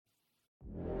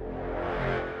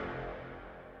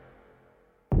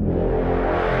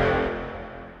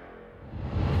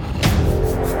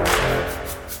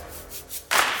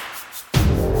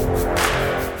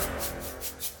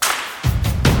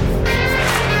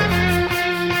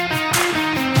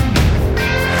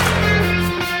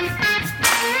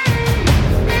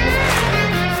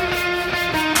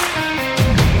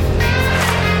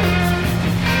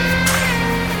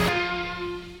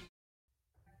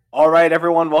right,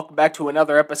 everyone. Welcome back to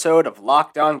another episode of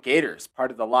Locked On Gators, part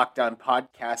of the Locked On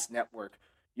Podcast Network,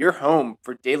 your home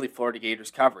for daily Florida Gators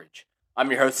coverage.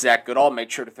 I'm your host, Zach Goodall. Make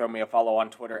sure to throw me a follow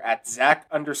on Twitter at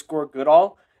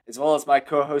Zach_Goodall, as well as my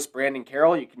co-host, Brandon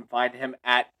Carroll. You can find him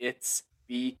at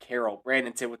It'sBCarroll.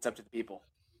 Brandon, say what's up to the people.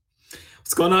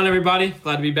 What's going on, everybody?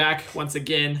 Glad to be back once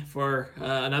again for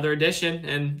another edition,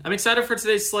 and I'm excited for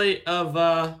today's slate of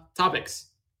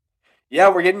topics. Yeah,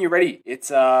 we're getting you ready.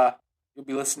 You'll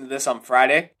be listening to this on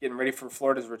Friday, getting ready for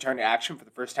Florida's return to action for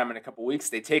the first time in a couple weeks.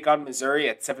 They take on Missouri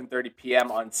at 7:30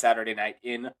 p.m. on Saturday night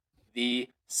in the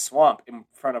Swamp in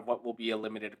front of what will be a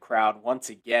limited crowd once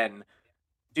again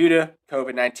due to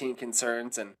COVID-19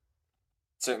 concerns, and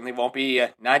certainly won't be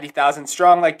 90,000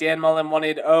 strong like Dan Mullen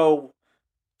wanted,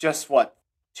 just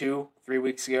 2-3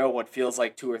 weeks ago, what feels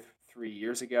like 2 or 3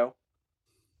 years ago.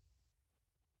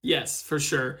 Yes, for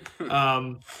sure.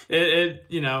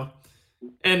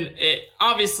 And it,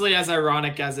 obviously, as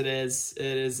ironic as it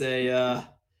is a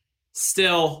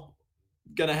still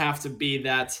gonna have to be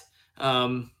that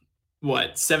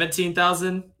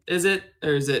 17,000 is it,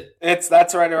 or is it?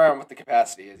 That's right around what the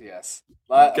capacity is. Yes.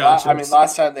 Gotcha.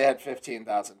 Last time they had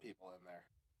 15,000 people in there.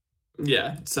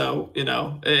 Yeah, so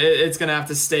it's gonna have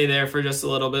to stay there for just a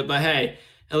little bit, but hey,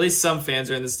 at least some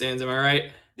fans are in the stands. Am I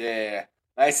right? Yeah.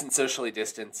 Nice and socially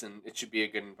distanced, and it should be a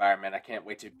good environment. I can't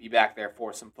wait to be back there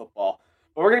for some football.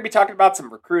 But we're going to be talking about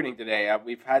some recruiting today.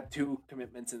 We've had 2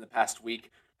 commitments in the past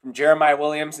week from Jeremiah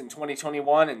Williams in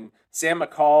 2021 and Sam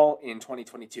McCall in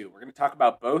 2022. We're going to talk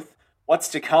about both, what's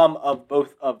to come of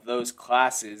both of those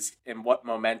classes, and what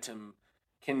momentum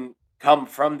can come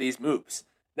from these moves.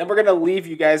 Then we're going to leave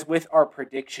you guys with our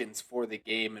predictions for the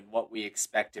game and what we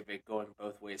expect of it going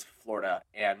both ways for Florida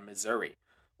and Missouri.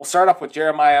 We'll start off with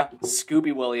Jeremiah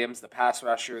Scooby Williams, the pass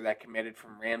rusher that committed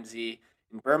from Ramsey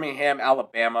in Birmingham,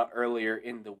 Alabama earlier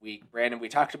in the week. Brandon, we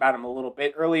talked about him a little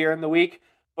bit earlier in the week,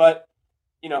 but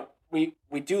we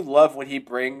do love what he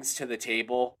brings to the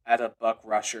table as a buck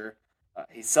rusher.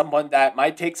 He's someone that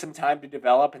might take some time to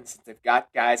develop, and since they've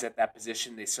got guys at that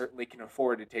position, they certainly can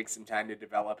afford to take some time to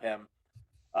develop him.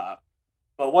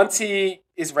 But once he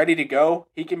is ready to go,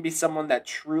 he can be someone that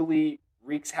truly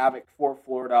wreaks havoc for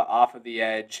Florida off of the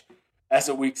edge as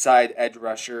a weak side edge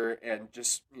rusher, and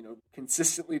just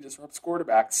consistently disrupts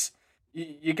quarterbacks.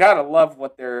 You gotta love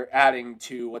what they're adding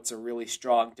to what's a really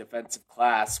strong defensive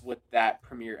class with that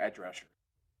premier edge rusher.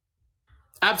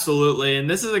 Absolutely, and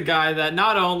this is a guy that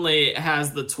not only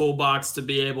has the toolbox to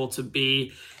be able to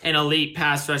be an elite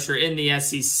pass rusher in the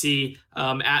SEC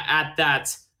at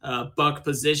that buck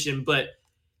position, but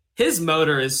his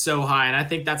motor is so high, and I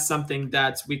think that's something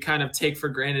that we kind of take for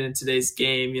granted in today's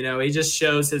game. He just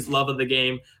shows his love of the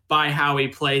game by how he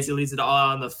plays. He leaves it all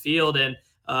out on the field, and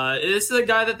this is a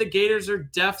guy that the Gators are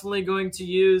definitely going to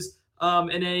use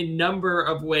in a number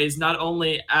of ways, not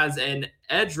only as an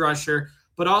edge rusher,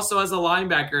 but also as a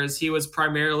linebacker, as he was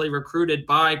primarily recruited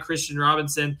by Christian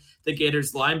Robinson, the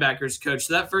Gators linebackers coach.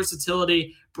 So that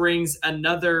versatility brings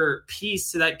another piece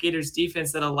to that Gators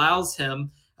defense that allows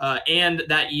him and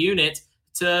that unit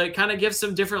to kind of give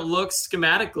some different looks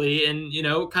schematically and,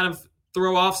 kind of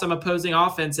throw off some opposing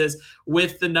offenses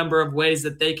with the number of ways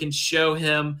that they can show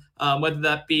him, whether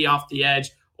that be off the edge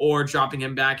or dropping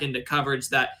him back into coverage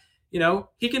that,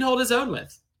 he can hold his own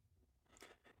with.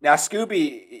 Now,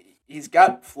 Scooby, he's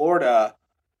got Florida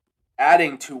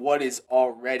adding to what is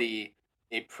already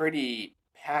a pretty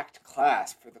packed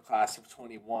class for the class of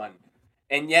 21.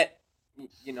 And yet,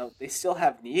 they still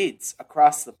have needs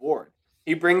across the board.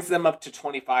 He brings them up to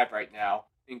 25 right now,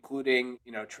 including,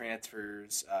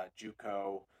 transfers,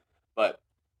 JUCO. But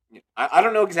I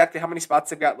don't know exactly how many spots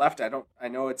they've got left. I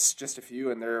know it's just a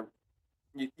few, and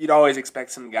you'd always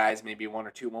expect some guys, maybe 1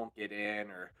 or 2 won't get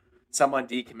in, or someone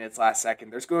decommits last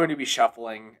second. There's going to be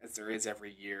shuffling, as there is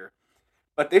every year.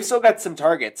 But they've still got some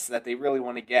targets that they really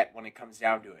want to get when it comes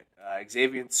down to it.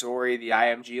 Xavier Sorey, the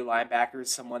IMG linebacker,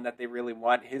 is someone that they really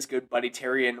want. His good buddy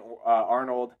Terrion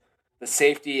Arnold, the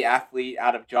safety athlete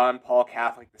out of John Paul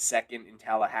Catholic II in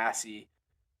Tallahassee.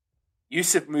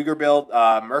 Yusuf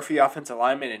Mugerbill, Murphy offensive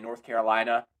lineman in North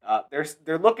Carolina.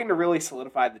 They're looking to really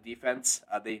solidify the defense.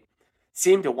 They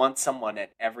seem to want someone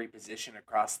at every position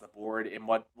across the board in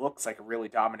what looks like a really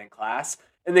dominant class.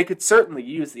 And they could certainly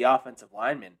use the offensive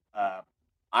lineman.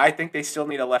 I think they still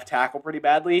need a left tackle pretty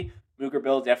badly.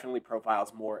 Mugerbill definitely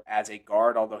profiles more as a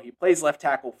guard, although he plays left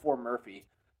tackle for Murphy.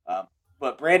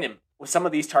 But Brandon, with some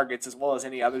of these targets, as well as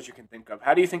any others you can think of,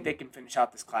 how do you think they can finish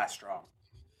out this class strong?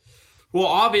 Well,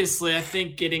 obviously, I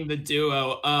think getting the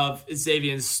duo of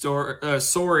Xavier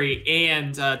Sorey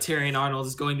and Terrion Arnold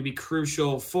is going to be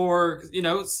crucial for,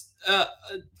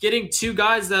 getting two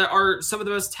guys that are some of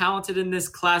the most talented in this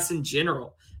class in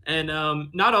general. And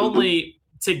not only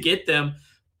to get them,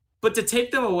 but to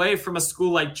take them away from a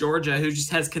school like Georgia, who just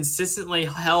has consistently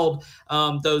held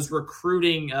those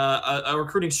recruiting, a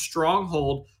recruiting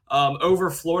stronghold over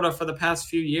Florida for the past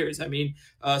few years. I mean,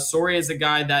 Soria is a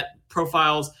guy that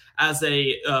profiles as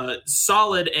a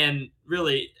solid and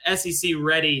really SEC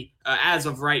ready as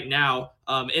of right now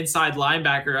inside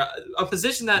linebacker, a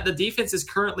position that the defense is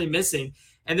currently missing.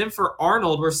 And then for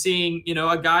Arnold, we're seeing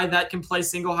a guy that can play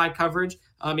single high coverage.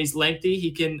 He's lengthy.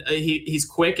 He's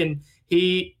quick, and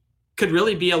he could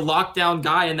really be a lockdown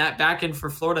guy in that back end for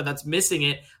Florida that's missing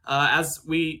it as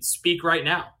we speak right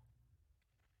now.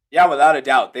 Yeah, without a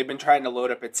doubt. They've been trying to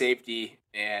load up at safety,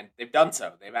 and they've done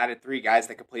so. They've added 3 guys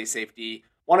that can play safety.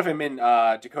 One of them in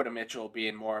Dakota Mitchell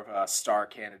being more of a star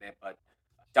candidate, but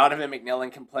Donovan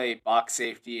McMillan can play box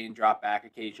safety and drop back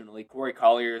occasionally. Corey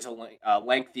Collier is a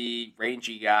lengthy,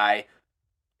 rangy guy.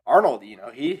 Arnold,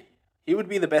 he would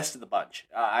be the best of the bunch.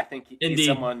 I think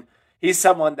he's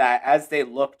someone that, as they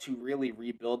look to really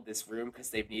rebuild this room because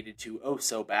they've needed to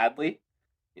so badly,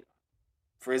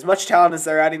 for as much talent as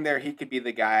they're adding there, he could be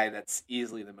the guy that's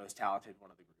easily the most talented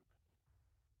one of the group.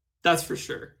 That's for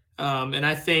sure. And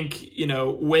I think,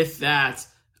 with that,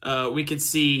 we could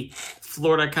see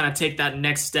Florida kind of take that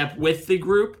next step with the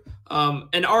group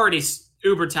and already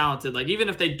uber talented. Like, even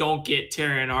if they don't get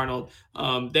Terrion Arnold,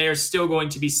 they are still going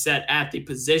to be set at the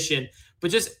position. But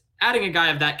just adding a guy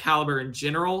of that caliber in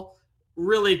general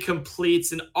really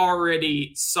completes an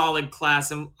already solid class.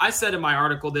 And I said in my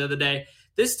article the other day,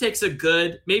 this takes a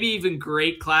good, maybe even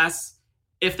great class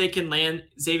if they can land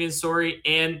Xavier Story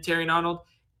and Terrion Arnold,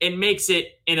 and makes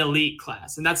it an elite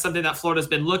class. And that's something that Florida's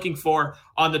been looking for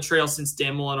on the trail since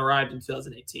Dan Mullen arrived in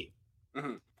 2018.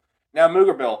 Mm-hmm. Now,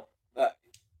 Moogerbill,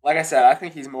 like I said, I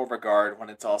think he's more of a guard when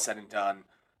it's all said and done.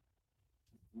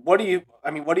 What do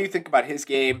you think about his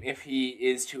game if he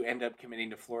is to end up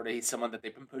committing to Florida? He's someone that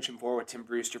they've been pushing for with Tim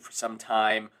Brewster for some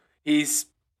time. He's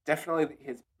definitely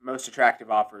his most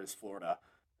attractive offer is Florida.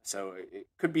 So it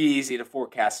could be easy to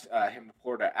forecast him to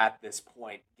Florida at this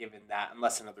point, given that,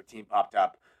 unless another team popped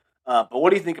up. But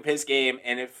what do you think of his game?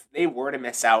 And if they were to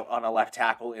miss out on a left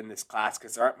tackle in this class,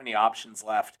 because there aren't many options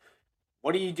left,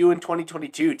 what do you do in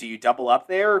 2022? Do you double up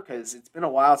there? Because it's been a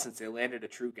while since they landed a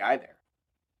true guy there.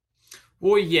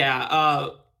 Well, yeah.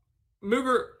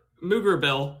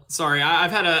 Moogerbill. Sorry,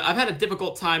 I've had a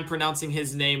difficult time pronouncing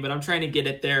his name, but I'm trying to get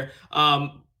it there.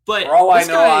 But for all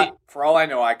I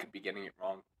know, I could be getting it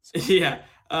wrong. So. Yeah.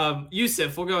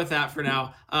 Yusuf, we'll go with that for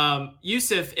now.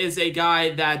 Yusuf is a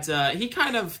guy that he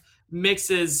kind of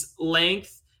mixes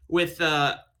length with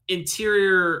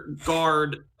interior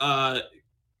guard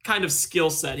kind of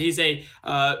skill set. He's a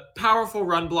powerful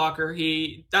run blocker.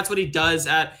 That's what he does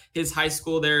at his high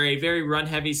school. They're a very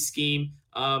run-heavy scheme.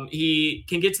 He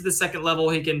can get to the second level.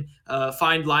 He can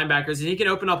find linebackers, and he can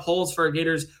open up holes for a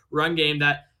Gators run game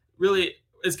that really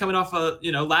is coming off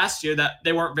last year that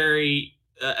they weren't very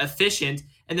efficient,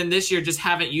 and then this year just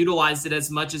haven't utilized it as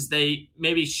much as they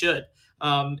maybe should.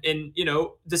 And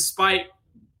despite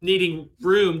needing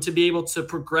room to be able to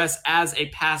progress as a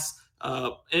pass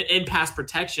in pass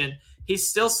protection, he's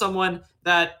still someone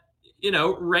that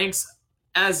ranks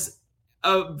as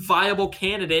a viable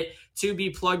candidate to be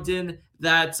plugged in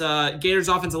that Gators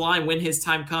offensive line when his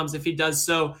time comes, if he does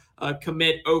so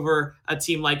commit over a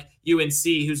team like UNC,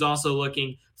 who's also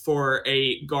looking for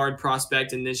a guard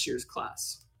prospect in this year's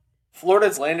class.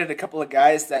 Florida's landed a couple of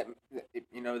guys that,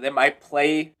 they might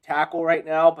play tackle right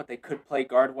now, but they could play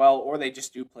guard well, or they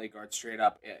just do play guard straight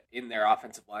up in their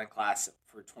offensive line class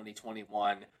for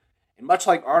 2021. And much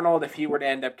like Arnold, if he were to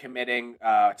end up committing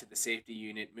to the safety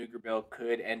unit, Moogerbill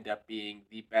could end up being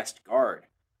the best guard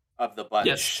of the bunch.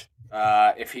 Yes.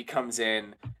 If he comes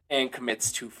in and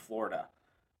commits to Florida.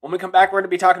 When we come back, we're going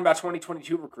to be talking about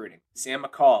 2022 recruiting. Sam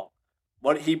McCall,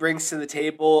 what he brings to the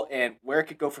table, and where it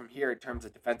could go from here in terms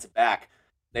of defensive back.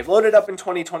 They've loaded up in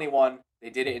 2021. They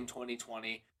did it in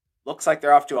 2020. Looks like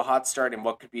they're off to a hot start in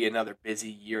what could be another busy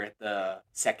year at the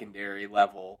secondary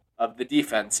level of the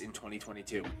defense in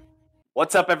 2022.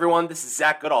 What's up, everyone? This is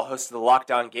Zach Goodall, host of the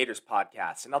Locked On Gators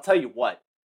podcast. And I'll tell you what,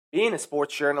 being a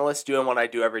sports journalist, doing what I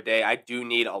do every day, I do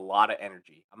need a lot of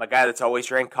energy. I'm a guy that's always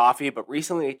drank coffee, but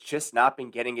recently it's just not been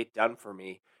getting it done for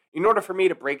me in order for me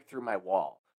to break through my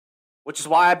wall. Which is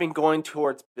why I've been going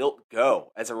towards Built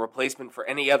Go as a replacement for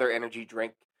any other energy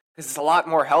drink, because it's a lot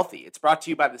more healthy. It's brought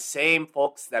to you by the same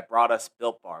folks that brought us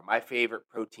Built Bar, my favorite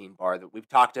protein bar that we've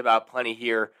talked about plenty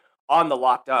here on the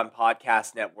Locked On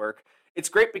Podcast Network. It's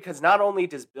great because not only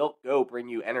does Built Go bring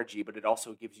you energy, but it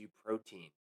also gives you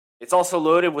protein. It's also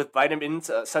loaded with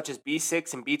vitamins such as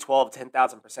B6 and B12,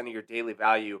 10,000% of your daily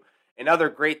value, and other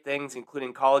great things,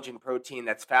 including collagen protein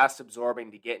that's fast absorbing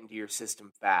to get into your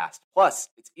system fast. Plus,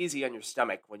 it's easy on your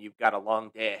stomach when you've got a long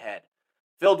day ahead,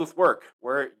 filled with work,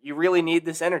 where you really need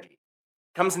this energy.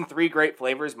 Comes in 3 great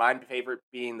flavors, my favorite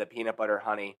being the peanut butter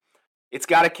honey. It's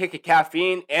got a kick of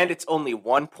caffeine, and it's only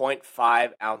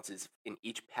 1.5 ounces in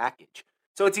each package.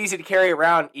 So it's easy to carry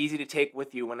around, easy to take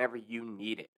with you whenever you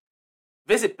need it.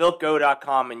 Visit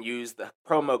BuiltGo.com and use the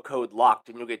promo code LOCKED,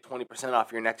 and you'll get 20%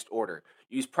 off your next order.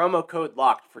 Use promo code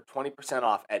LOCKED for 20%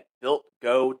 off at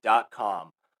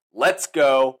BuiltGo.com. Let's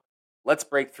go. Let's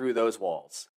break through those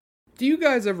walls. Do you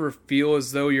guys ever feel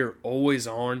as though you're always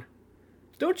on?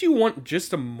 Don't you want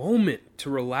just a moment to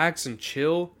relax and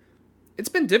chill? It's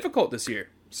been difficult this year,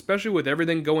 especially with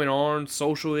everything going on,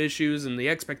 social issues, and the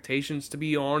expectations to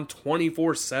be on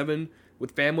 24/7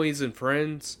 with families and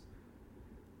friends.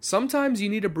 Sometimes you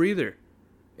need a breather,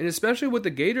 and especially with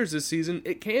the Gators this season,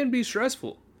 it can be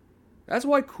stressful. That's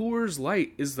why Coors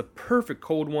Light is the perfect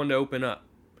cold one to open up.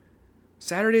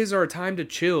 Saturdays are a time to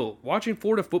chill, watching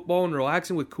Florida football and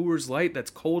relaxing with Coors Light that's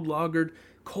cold lagered,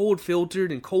 cold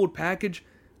filtered, and cold packaged,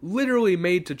 literally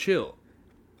made to chill.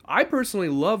 I personally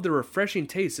love the refreshing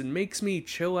taste. It makes me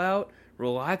chill out,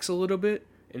 relax a little bit,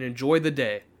 and enjoy the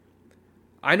day.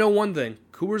 I know one thing,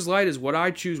 Coors Light is what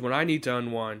I choose when I need to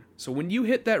unwind. So when you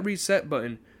hit that reset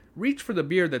button, reach for the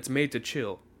beer that's made to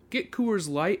chill. Get Coors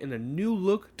Light in a new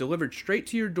look delivered straight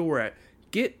to your door at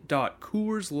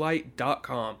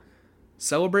get.coorslight.com.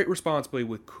 Celebrate responsibly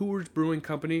with Coors Brewing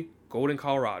Company, Golden,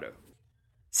 Colorado.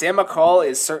 Sam McCall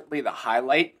is certainly the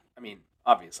highlight. I mean,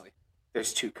 obviously,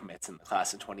 there's 2 commits in the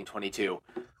class of 2022.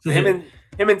 him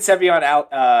and Sevion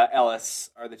Ellis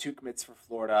are the 2 commits for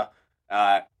Florida.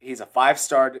 He's a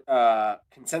 5-star,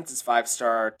 consensus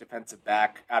 5-star defensive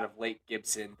back out of Lake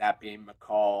Gibson, that being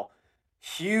McCall.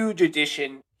 Huge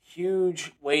addition,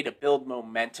 huge way to build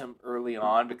momentum early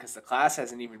on because the class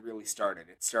hasn't even really started.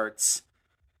 It starts,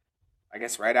 I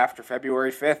guess, right after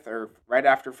February 5th or right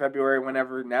after February,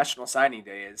 whenever National Signing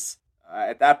Day is.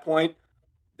 At that point,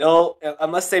 they'll,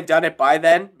 unless they've done it by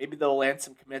then, maybe they'll land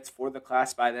some commits for the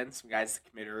class by then, some guys to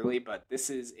commit early, but this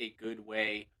is a good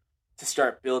way to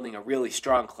start building a really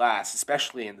strong class,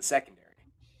 especially in the secondary.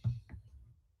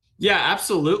 Yeah,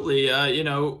 absolutely.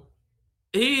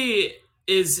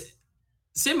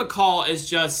 Sam McCall is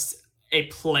just a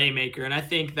playmaker, and I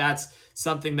think that's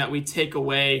something that we take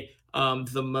away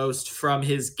the most from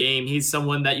his game. He's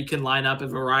someone that you can line up a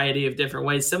variety of different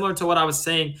ways, similar to what I was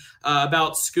saying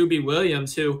about Scooby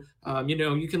Williams, who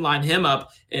you can line him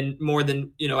up in more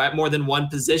than at more than one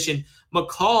position.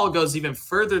 McCall goes even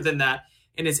further than that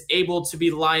and is able to be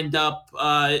lined up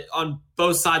on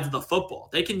both sides of the football.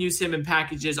 They can use him in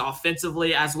packages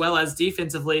offensively as well as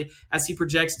defensively as he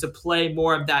projects to play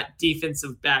more of that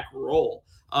defensive back role.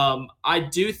 I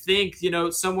do think,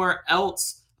 somewhere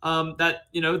else that,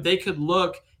 they could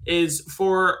look is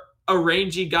for a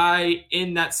rangy guy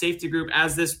in that safety group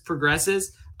as this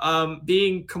progresses,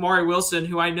 being Kamari Wilson,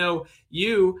 who I know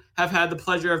you have had the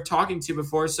pleasure of talking to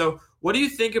before. So what do you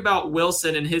think about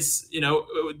Wilson and his,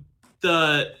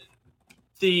 the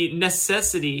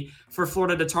necessity for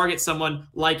Florida to target someone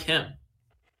like him?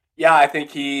 Yeah, I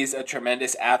think he's a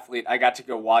tremendous athlete. I got to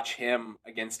go watch him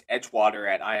against Edgewater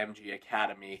at IMG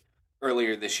Academy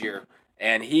earlier this year,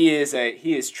 and he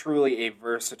is truly a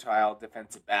versatile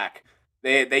defensive back.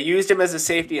 They used him as a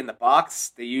safety in the box.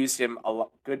 They used him a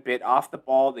good bit off the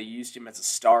ball. They used him as a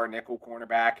star nickel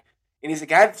cornerback, and he's a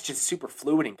guy that's just super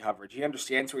fluid in coverage. He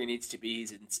understands where he needs to be.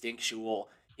 He's instinctual.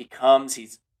 He comes.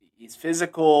 He's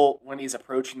physical when he's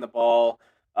approaching the ball.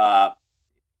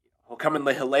 He'll come and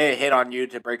he'll lay a hit on you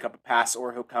to break up a pass,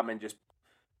 or he'll come and just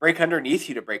break underneath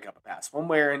you to break up a pass. One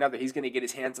way or another, he's going to get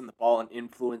his hands on the ball and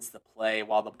influence the play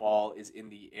while the ball is in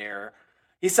the air.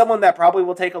 He's someone that probably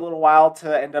will take a little while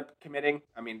to end up committing.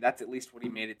 I mean, that's at least what he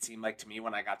made it seem like to me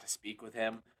when I got to speak with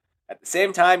him. At the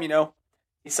same time,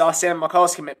 he saw Sam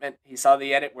McCall's commitment. He saw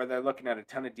the edit where they're looking at a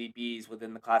ton of DBs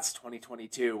within the class of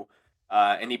 2022.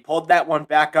 And he pulled that one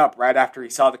back up right after he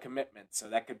saw the commitment. So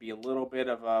that could be a little bit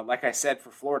of, like I said, for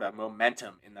Florida,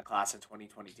 momentum in the class of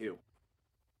 2022.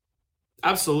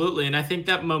 Absolutely. And I think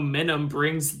that momentum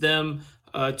brings them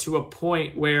to a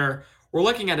point where we're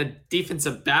looking at a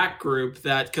defensive back group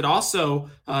that could also,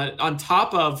 on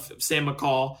top of Sam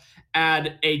McCall,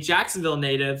 add a Jacksonville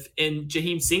native in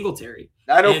Jaheim Singletary.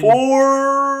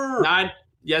 904!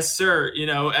 Yes, sir.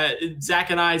 Zach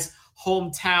and I's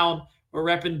hometown. We're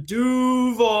repping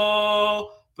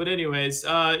Duval. But anyways,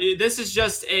 this is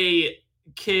just a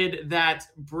kid that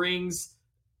brings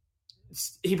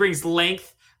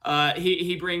length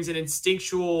He brings an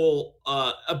instinctual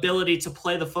ability to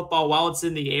play the football while it's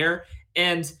in the air,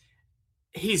 and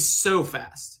he's so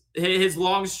fast. His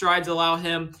long strides allow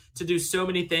him to do so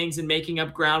many things in making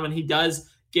up ground when he does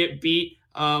get beat.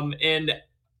 And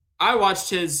I watched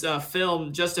his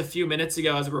film just a few minutes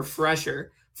ago as a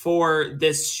refresher for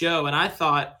this show, and I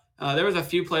thought there was a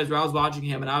few plays where I was watching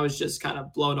him, and I was just kind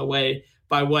of blown away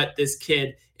by what this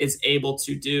kid is able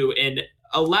to do. And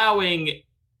allowing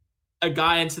a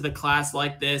guy into the class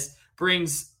like this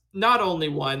brings not only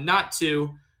one, not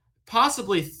two,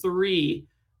 possibly three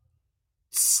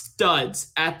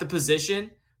studs at the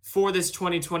position for this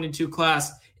 2022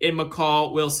 class in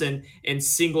McCall, Wilson, and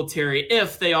Singletary,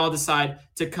 if they all decide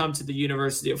to come to the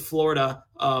University of Florida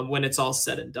when it's all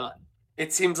said and done.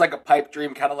 It seems like a pipe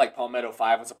dream, kind of like Palmetto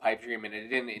 5 was a pipe dream, and it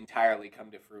didn't entirely come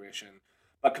to fruition.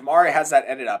 But Kamari has that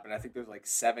ended up, and I think there's like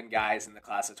 7 guys in the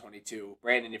class of 22.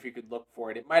 Brandon, if you could look for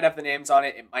it, it might have the names on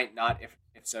it. It might not. If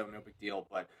so, no big deal.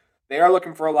 But they are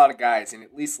looking for a lot of guys, and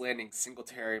at least landing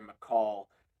Singletary, McCall,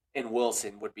 and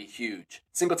Wilson would be huge.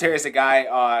 Singletary is a guy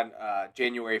on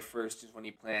January 1st is when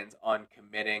he plans on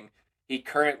committing. He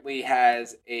currently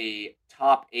has a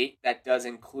top 8 that does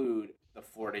include the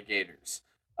Florida Gators,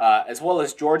 as well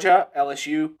as Georgia,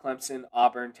 LSU, Clemson,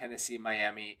 Auburn, Tennessee,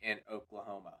 Miami, and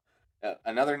Oklahoma.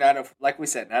 Another 904, like we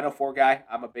said, 904 guy.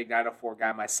 I'm a big 904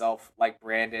 guy myself, like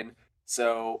Brandon.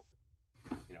 So,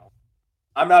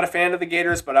 I'm not a fan of the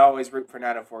Gators, but I always root for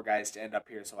 904 guys to end up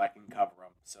here so I can cover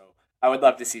them. So I would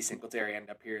love to see Singletary end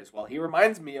up here as well. He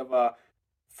reminds me of a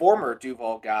former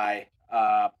Duval guy.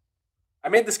 I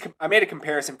made a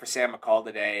comparison for Sam McCall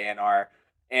today,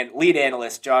 and lead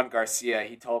analyst John Garcia.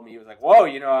 He told me, he was like, "Whoa,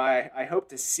 I hope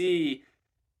to see,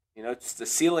 just the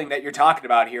ceiling that you're talking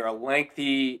about here, a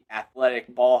lengthy,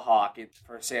 athletic ball hawk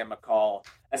for Sam McCall."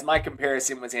 As my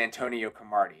comparison was Antonio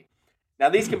Cromartie. Now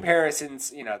these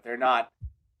comparisons, they're not.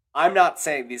 I'm not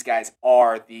saying these guys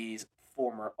are these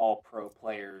former All-Pro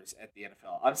players at the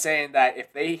NFL. I'm saying that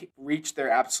if they reach their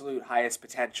absolute highest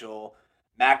potential,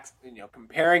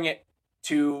 comparing it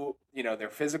to, their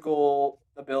physical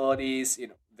abilities,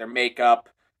 their makeup,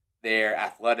 their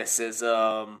athleticism,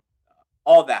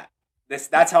 all that.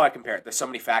 That's how I compare it. There's so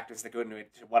many factors that go into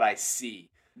it, to what I see.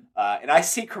 And I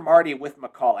see Cromartie with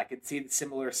McCall. I can see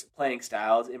similar playing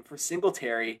styles. And for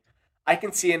Singletary, I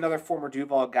can see another former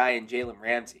Duval guy in Jalen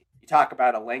Ramsey. You talk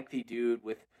about a lengthy dude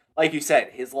with, like you said,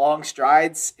 his long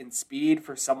strides and speed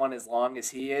for someone as long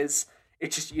as he is.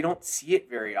 It's just, you don't see it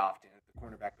very often at the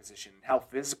cornerback position, how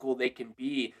physical they can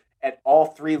be at all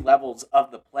 3 levels of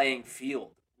the playing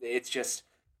field. It's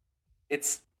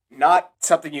not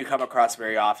something you come across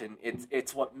very often.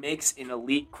 It's what makes an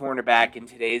elite cornerback in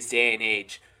today's day and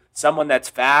age. Someone that's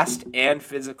fast and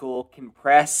physical, can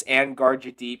press and guard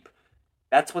you deep.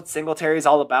 That's what Singletary's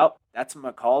all about. That's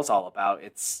what McCall's all about.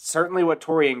 It's certainly what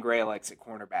Torian Gray likes at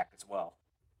cornerback as well.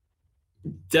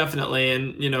 Definitely.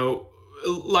 And,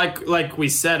 like we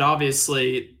said,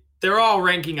 obviously, they're all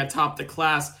ranking atop the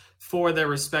class for their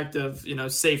respective,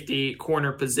 safety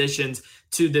corner positions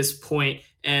to this point.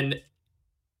 And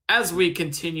as we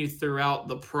continue throughout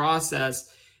the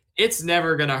process, it's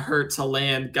never going to hurt to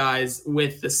land guys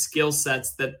with the skill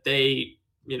sets that they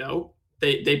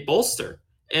bolster.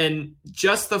 And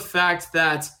just the fact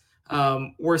that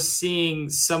we're seeing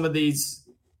some of these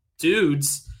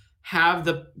dudes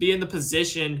be in the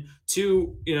position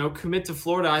to, commit to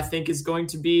Florida, I think is going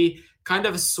to be kind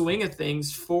of a swing of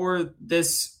things for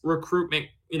this recruiting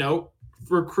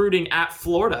at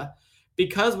Florida,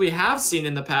 because we have seen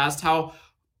in the past how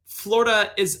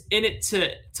Florida is in it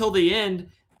till the end,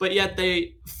 but yet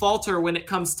they falter when it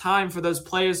comes time for those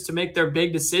players to make their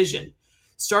big decision.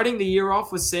 Starting the year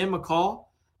off with Sam McCall,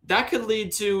 that could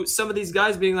lead to some of these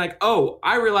guys being like, "Oh,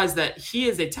 I realize that he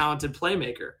is a talented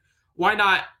playmaker. Why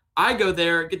not I go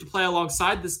there, get to play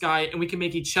alongside this guy, and we can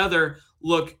make each other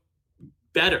look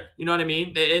better?" You know what I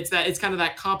mean? It's kind of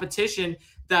that competition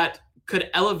that could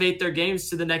elevate their games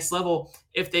to the next level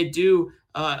if they do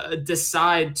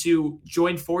decide to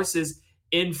join forces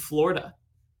in Florida.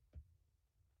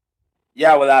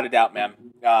 Yeah, without a doubt, man.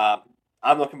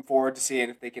 I'm looking forward to seeing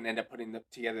if they can end up putting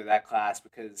together that class,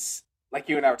 because like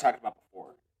you and I were talking about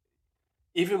before,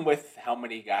 even with how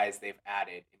many guys they've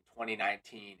added in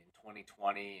 2019 and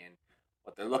 2020 and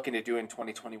what they're looking to do in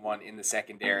 2021 in the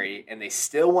secondary, and they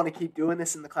still want to keep doing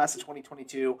this in the class of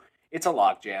 2022, it's a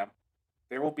logjam.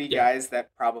 There will be guys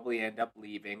that probably end up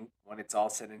leaving when it's all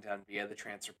said and done via the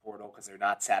transfer portal because they're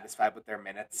not satisfied with their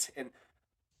minutes. And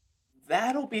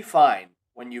that'll be fine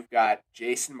when you've got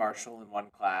Jason Marshall in one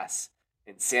class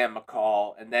and Sam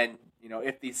McCall. And then,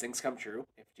 if these things come true,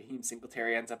 if Jaheim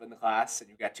Singletary ends up in the class and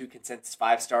you've got 2 consensus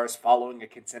 5-stars following a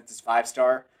consensus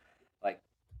 5-star, like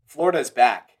Florida's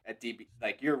back at DB.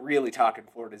 Like you're really talking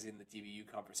Florida's in the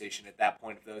DBU conversation at that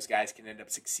point if those guys can end up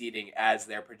succeeding as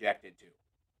they're projected to.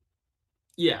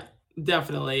 Yeah,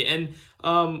 definitely. And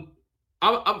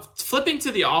I'm flipping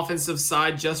to the offensive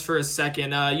side just for a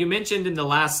second. You mentioned in the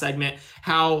last segment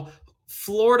how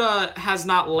Florida has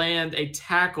not landed a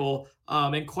tackle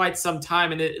in quite some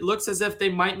time, and it looks as if they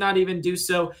might not even do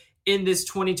so in this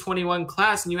 2021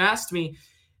 class. And you asked me,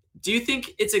 do you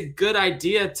think it's a good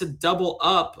idea to double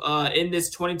up in this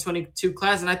 2022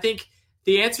 class? And I think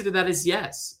the answer to that is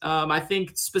yes. I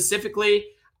think specifically,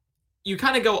 you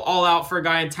kind of go all out for a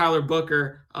guy in Tyler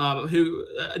Booker, who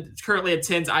currently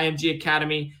attends IMG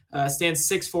Academy, stands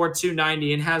 6'4",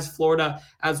 290, and has Florida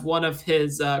as one of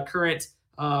his current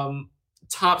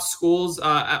top schools.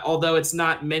 Although it's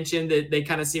not mentioned, that they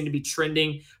kind of seem to be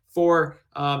trending for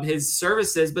his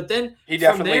services. But then he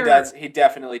definitely does. He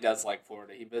definitely does like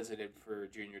Florida. He visited for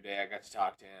junior day. I got to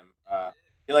talk to him.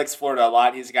 He likes Florida a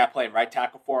lot. He's a guy playing right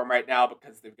tackle for him right now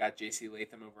because they've got J.C.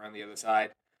 Latham over on the other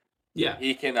side. Yeah,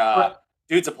 he can.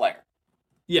 Dude's a player.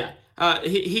 Yeah,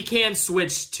 he can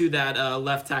switch to that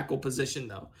left tackle position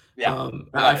though. Yeah,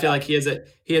 I feel like he is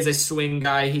a swing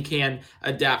guy. He can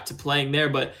adapt to playing there.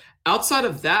 But outside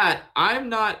of that, I'm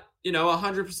not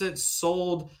 100%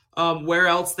 sold. Where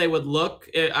else they would look?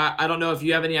 I don't know if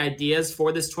you have any ideas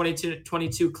for this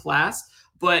 2022 class,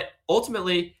 but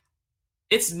ultimately,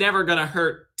 it's never going to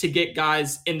hurt to get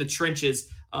guys in the trenches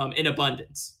in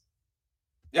abundance.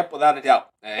 Yep, without a doubt.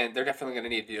 And they're definitely going to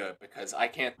need to do it because I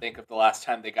can't think of the last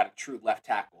time they got a true left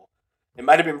tackle. It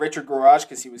might have been Richard Garage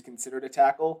because he was considered a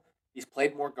tackle. He's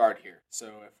played more guard here. So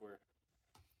if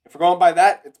we're going by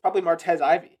that, it's probably Martez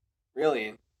Ivy. Really,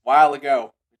 a while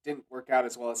ago, it didn't work out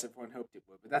as well as everyone hoped it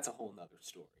would, but that's a whole nother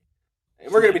story.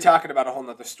 And we're going to be talking about a whole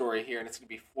nother story here, and it's going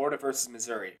to be Florida versus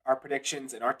Missouri. Our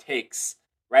predictions and our takes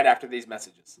right after these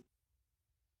messages.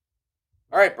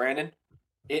 All right, Brandon.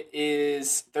 It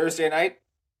is Thursday night.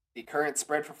 The current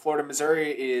spread for Florida,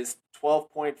 Missouri is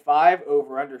 12.5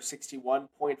 over under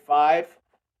 61.5.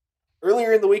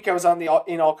 Earlier in the week, I was on the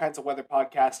In All Kinds of Weather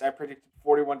podcast. I predicted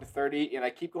 41-30, and I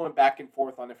keep going back and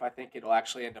forth on if I think it'll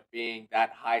actually end up being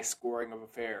that high scoring of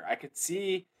affair.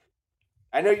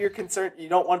 I know you're concerned. You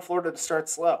don't want Florida to start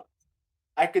slow.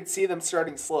 I could see them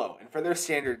starting slow, and for their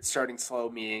standards, starting slow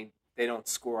meaning they don't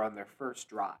score on their first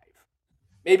drive.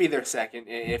 Maybe their second,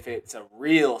 if it's a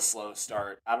real slow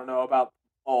start. I don't know about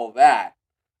all that,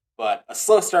 but a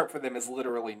slow start for them is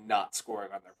literally not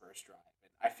scoring on their first drive.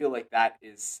 And I feel like that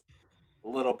is a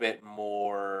little bit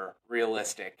more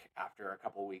realistic after a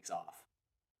couple weeks off.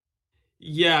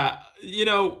 Yeah,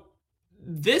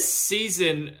 this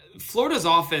season, Florida's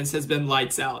offense has been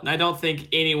lights out, and I don't think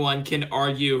anyone can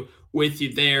argue with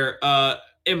you there.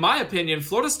 In my opinion,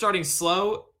 Florida starting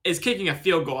slow is kicking a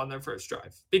field goal on their first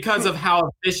drive because of how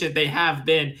efficient they have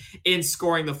been in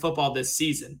scoring the football this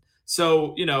season.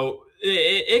 So,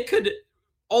 it could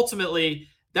ultimately,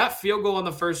 that field goal on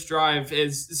the first drive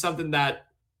is something that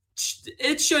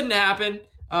it shouldn't happen.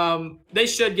 They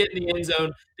should get in the end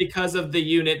zone because of the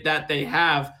unit that they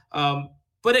have.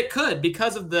 But it could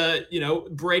because of the,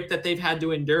 break that they've had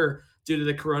to endure due to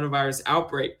the coronavirus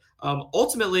outbreak.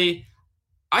 Ultimately,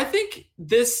 I think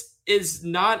this is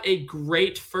not a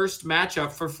great first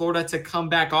matchup for Florida to come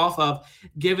back off of,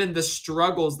 given the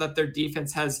struggles that their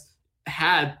defense has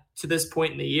had to this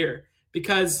point in the year.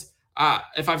 Because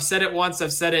if I've said it once,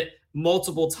 I've said it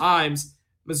multiple times.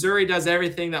 Missouri does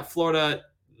everything that Florida,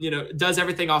 does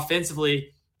everything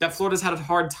offensively that Florida's had a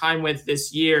hard time with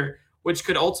this year, which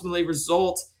could ultimately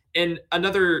result in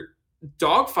another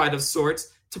dogfight of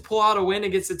sorts to pull out a win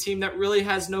against a team that really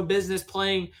has no business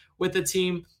playing with a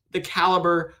team the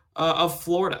caliber of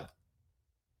Florida.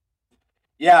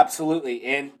 Yeah, absolutely.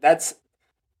 And that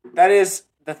is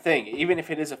the thing. Even if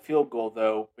it is a field goal,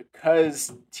 though,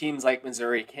 because teams like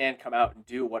Missouri can come out and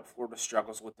do what Florida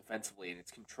struggles with defensively, and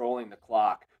it's controlling the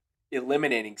clock,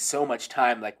 eliminating so much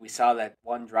time, like we saw that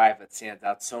one drive that stands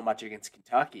out so much against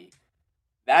Kentucky.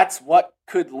 That's what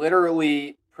could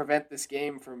literally prevent this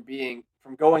game from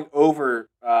going over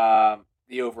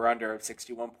the over-under of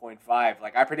 61.5.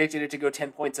 Like, I predicted it to go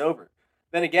 10 points over.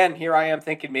 Then again, here I am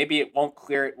thinking maybe it won't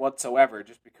clear it whatsoever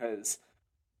just because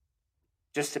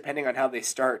just depending on how they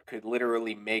start could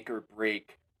literally make or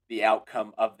break the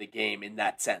outcome of the game in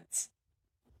that sense.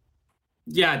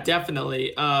 Yeah,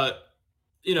 definitely.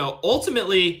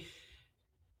 Ultimately,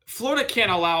 Florida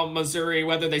can't allow Missouri,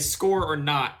 whether they score or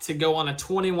not, to go on a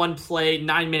 21-play,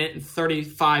 9-minute and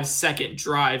 35-second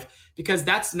drive because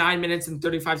that's 9 minutes and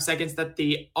 35 seconds that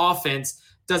the offense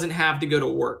doesn't have to go to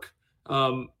work.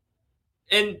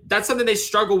 And that's something they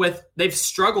struggle with. They've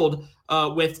struggled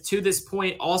with to this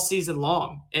point all season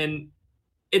long. And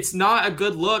it's not a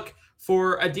good look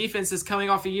for a defense that's coming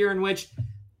off a year in which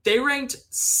they ranked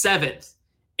 7th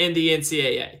in the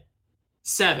NCAA.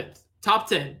 7th, top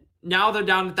 10. Now they're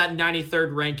down at that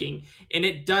 93rd ranking, and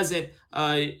it doesn't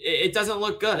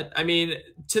look good. I mean,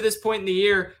 to this point in the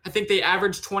year, I think they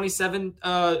averaged 27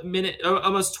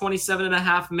 almost 27 and a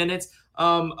half minutes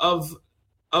of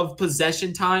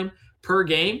possession time per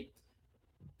game.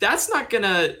 That's not going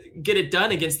to get it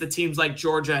done against the teams like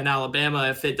Georgia and Alabama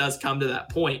if it does come to that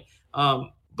point.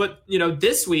 But,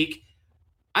 this week,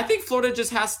 I think Florida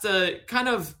just has to kind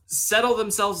of settle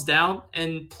themselves down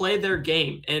and play their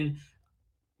game and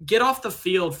get off the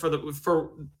field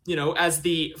as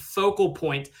the focal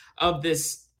point of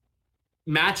this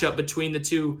matchup between the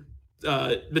two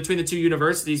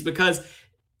universities. Because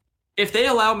if they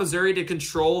allow Missouri to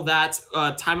control that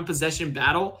time of possession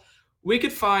battle, we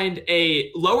could find a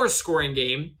lower scoring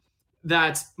game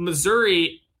that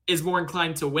Missouri is more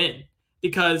inclined to win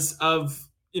because of,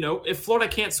 if Florida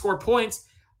can't score points,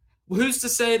 who's to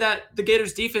say that the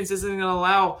Gators defense isn't going to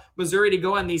allow Missouri to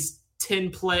go on these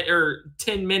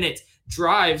 10-minute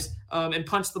drives and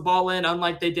punch the ball in,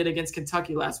 unlike they did against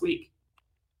Kentucky last week.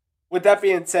 With that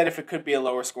being said, if it could be a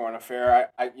lower scoring affair,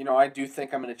 I do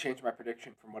think I'm going to change my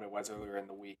prediction from what it was earlier in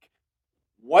the week.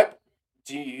 What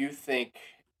do you think,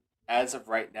 as of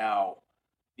right now,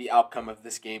 the outcome of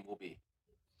this game will be?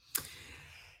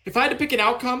 If I had to pick an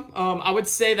outcome, I would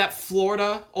say that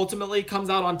Florida ultimately comes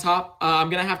out on top.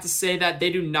 I'm going to have to say that they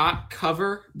do not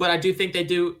cover, but I do think they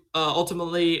do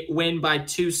ultimately win by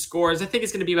 2 scores. I think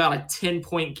it's going to be about a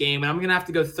 10-point game, and I'm going to have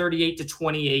to go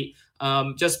 38-28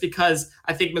 just because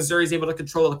I think Missouri is able to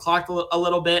control the clock a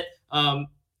little bit. I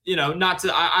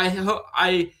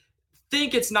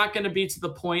think it's not going to be to the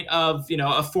point of,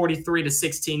 a 43 to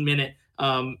 16 minute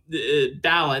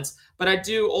balance, but I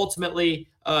do ultimately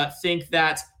think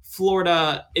that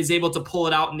Florida is able to pull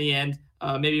it out in the end,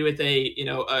 maybe with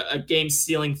a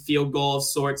game-sealing field goal of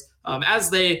sorts, as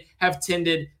they have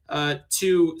tended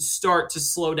to start to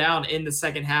slow down in the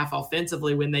second half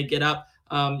offensively when they get up,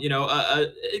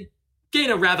 gain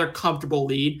a rather comfortable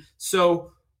lead.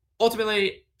 So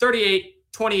ultimately,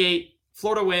 38-28,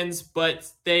 Florida wins, but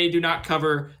they do not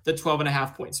cover the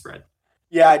 12.5-point spread.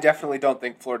 Yeah, I definitely don't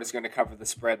think Florida's going to cover the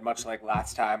spread, much like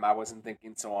last time. I wasn't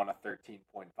thinking so on a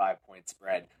 13.5-point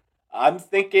spread. I'm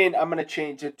thinking I'm going to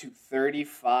change it to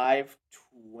 35-27.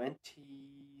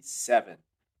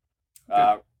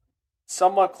 Okay.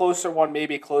 Somewhat closer one,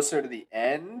 maybe closer to the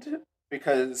end,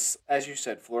 because, as you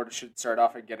said, Florida should start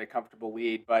off and get a comfortable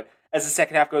lead. But as the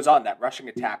second half goes on, that rushing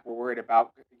attack, we're worried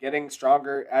about getting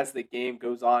stronger as the game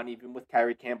goes on, even with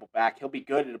Kyrie Campbell back. He'll be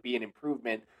good. It'll be an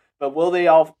improvement. But will they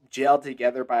all gel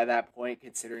together by that point,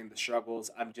 considering the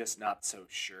struggles? I'm just not so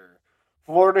sure.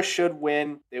 Florida should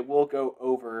win. They will go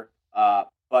over,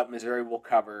 but Missouri will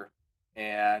cover,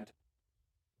 and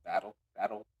that'll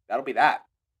be that.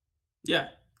 Yeah.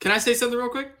 Can I say something real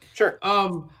quick? Sure.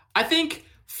 I think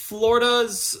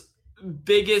Florida's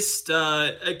biggest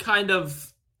kind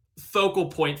of focal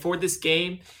point for this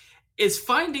game is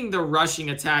finding the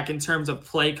rushing attack in terms of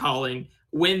play calling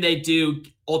when they do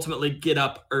ultimately get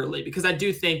up early, because I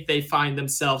do think they find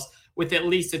themselves with at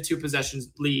least a 2 possessions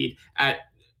lead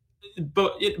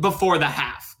before the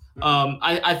half.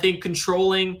 I think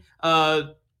controlling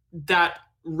that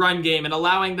run game and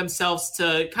allowing themselves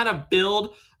to kind of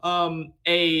build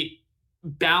a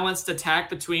balanced attack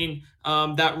between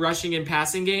that rushing and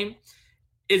passing game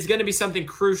is going to be something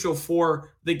crucial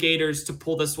for the Gators to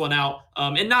pull this one out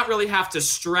and not really have to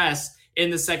stress in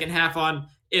the second half on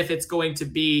if it's going to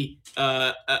be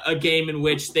a game in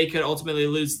which they could ultimately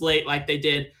lose late like they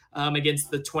did against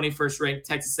the 21st ranked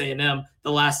Texas A&M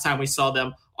the last time we saw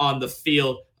them on the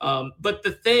field. But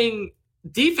the thing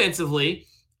defensively,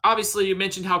 obviously you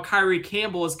mentioned how Kyrie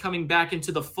Campbell is coming back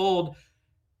into the fold.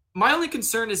 My only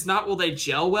concern is not will they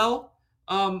gel well,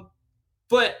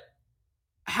 but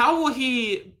how will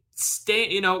he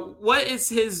stay? What is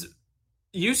his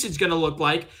usage going to look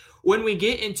like when we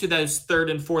get into those third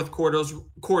and fourth quarters,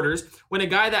 when a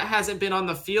guy that hasn't been on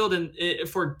the field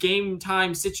for game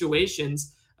time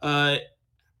situations,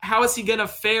 how is he going to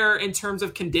fare in terms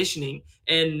of conditioning?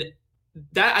 And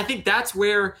that, I think that's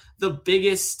where the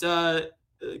biggest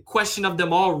question of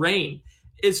them all reign.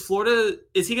 Is Florida,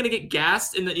 is he going to get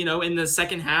gassed in the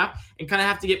second half and kind of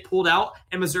have to get pulled out,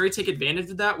 and Missouri take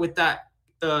advantage of that with that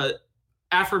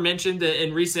aforementioned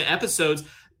in recent episodes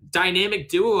dynamic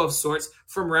duo of sorts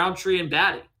from Roundtree and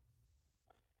Batty?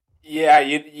 Yeah,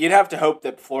 you'd have to hope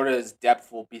that Florida's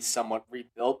depth will be somewhat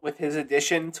rebuilt with his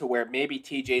addition to where maybe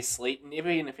TJ Slayton,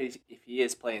 even if he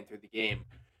is playing through the game,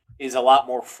 is a lot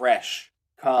more fresh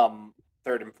come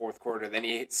third and fourth quarter than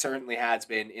he certainly has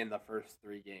been in the first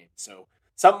three games. So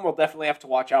something we'll definitely have to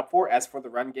watch out for. As for the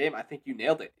run game, I think you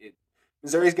nailed it.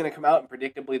 Missouri's going to come out and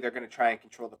predictably they're going to try and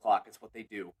control the clock. It's what they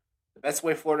do. The best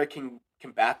way Florida can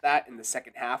combat that in the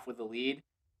second half with the lead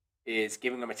is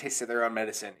giving them a taste of their own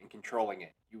medicine and controlling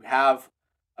it. You have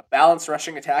a balanced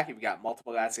rushing attack. You've got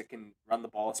multiple guys that can run the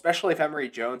ball, especially if Emory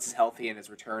Jones is healthy and has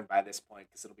returned by this point,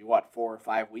 because it'll be, 4 or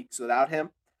 5 weeks without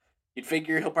him? You'd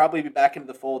figure he'll probably be back into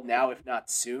the fold now, if not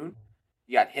soon.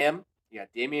 You got him, you got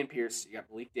Dameon Pierce, you got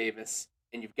Malik Davis,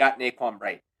 and you've got Naquan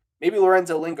Bright. Maybe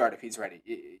Lorenzo Lingard if he's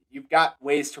ready. You've got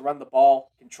ways to run the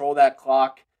ball, control that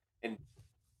clock, and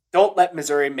don't let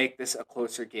Missouri make this a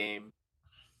closer game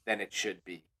than it should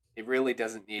be. It really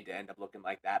doesn't need to end up looking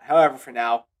like that. However, for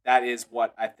now, that is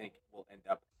what I think will end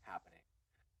up happening.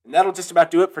 And that'll just about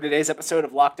do it for today's episode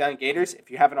of Locked On Gators. If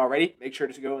you haven't already, make sure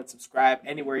to go and subscribe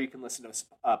anywhere you can listen to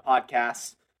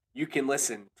podcasts. You can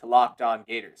listen to Locked On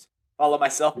Gators. Follow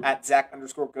myself at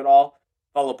Zach_Goodall.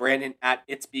 Follow Brandon at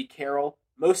It'sBCarroll.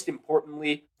 Most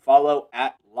importantly, follow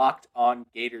at Locked On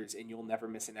Gators, and you'll never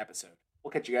miss an episode.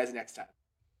 We'll catch you guys next time.